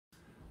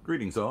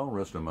Greetings all,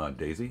 Restomod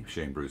Daisy,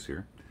 Shane Bruce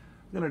here.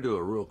 I'm going to do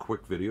a real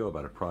quick video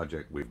about a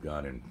project we've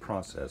got in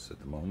process at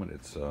the moment.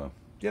 It's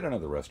yet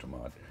another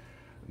Restomod.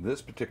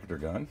 This particular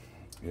gun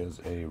is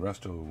a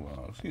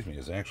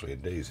is actually a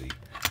Daisy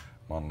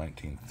model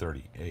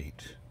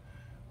 1938,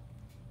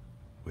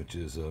 which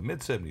is a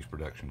mid-70s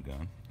production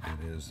gun.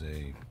 It is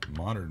a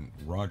modern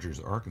Rogers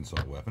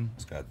Arkansas weapon.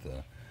 It's got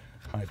the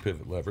high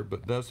pivot lever,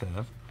 but does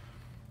have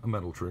a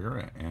metal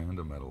trigger and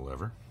a metal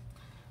lever.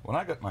 When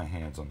I got my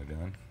hands on the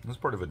gun, this was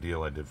part of a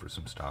deal I did for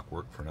some stock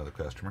work for another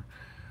customer,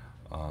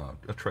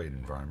 a trade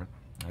environment.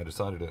 I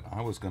decided that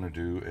I was going to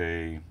do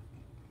a,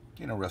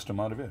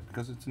 Restomod of it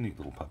because it's a neat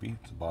little puppy.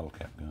 It's a bottle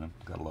cap gun,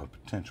 got a lot of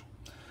potential.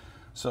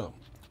 So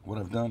what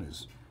I've done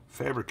is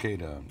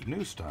fabricate a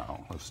new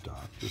style of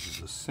stock. This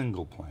is a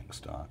single plank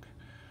stock.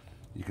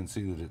 You can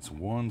see that it's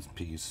one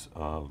piece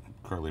of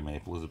curly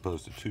maple as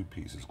opposed to two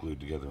pieces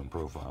glued together and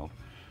profiled.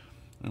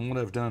 And what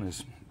I've done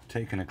is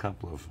taken a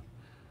couple of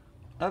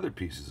other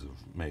pieces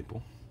of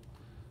maple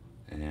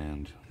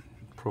and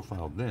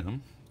profiled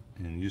them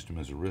and used them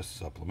as a wrist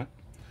supplement.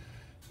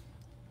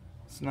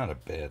 It's not a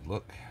bad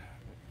look.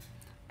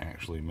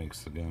 Actually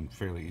makes the gun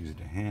fairly easy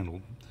to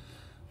handle,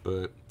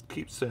 but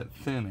keeps that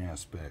thin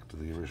aspect of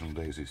the original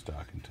Daisy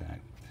stock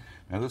intact.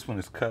 Now this one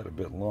is cut a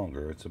bit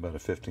longer. It's about a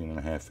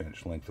 15.5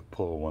 inch length of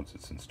pull once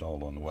it's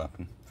installed on the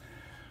weapon.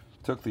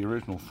 Took the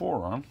original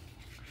forearm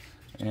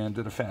and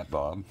did a fat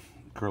bob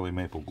curly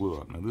maple glue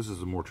up. Now this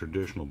is a more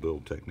traditional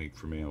build technique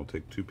for me. I'll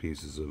take two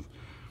pieces of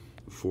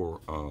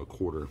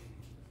 4/4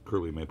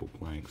 curly maple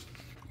planks,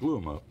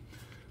 glue them up,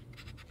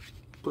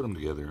 put them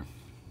together,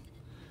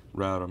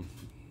 route them,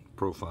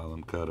 profile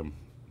them, cut them,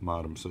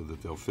 mod them so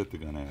that they'll fit the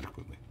gun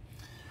adequately.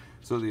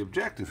 So the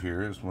objective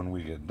here is when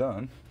we get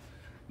done,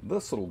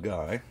 this little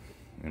guy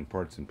in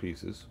parts and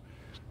pieces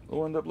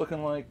will end up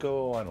looking like,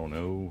 oh, I don't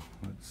know,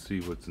 let's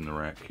see what's in the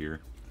rack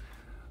here.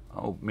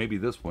 Oh, maybe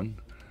this one.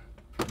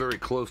 Very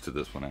close to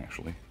this one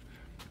actually,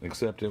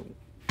 except it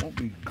won't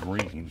be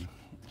green,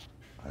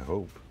 I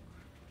hope.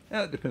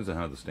 Yeah, it depends on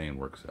how the stain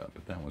works out,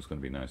 but that one's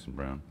going to be nice and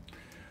brown.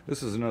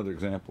 This is another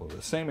example of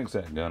the same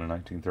exact gun in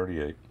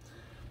 1938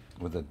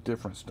 with a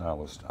different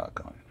style of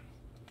stock on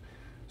it.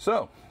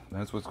 So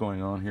that's what's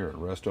going on here at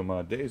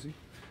Restomod Daisy,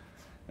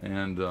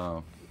 and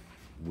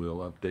we'll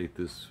update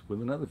this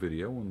with another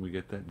video when we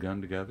get that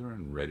gun together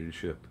and ready to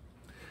ship.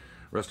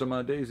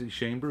 Restomod Daisy,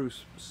 Shane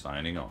Bruce,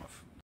 signing off.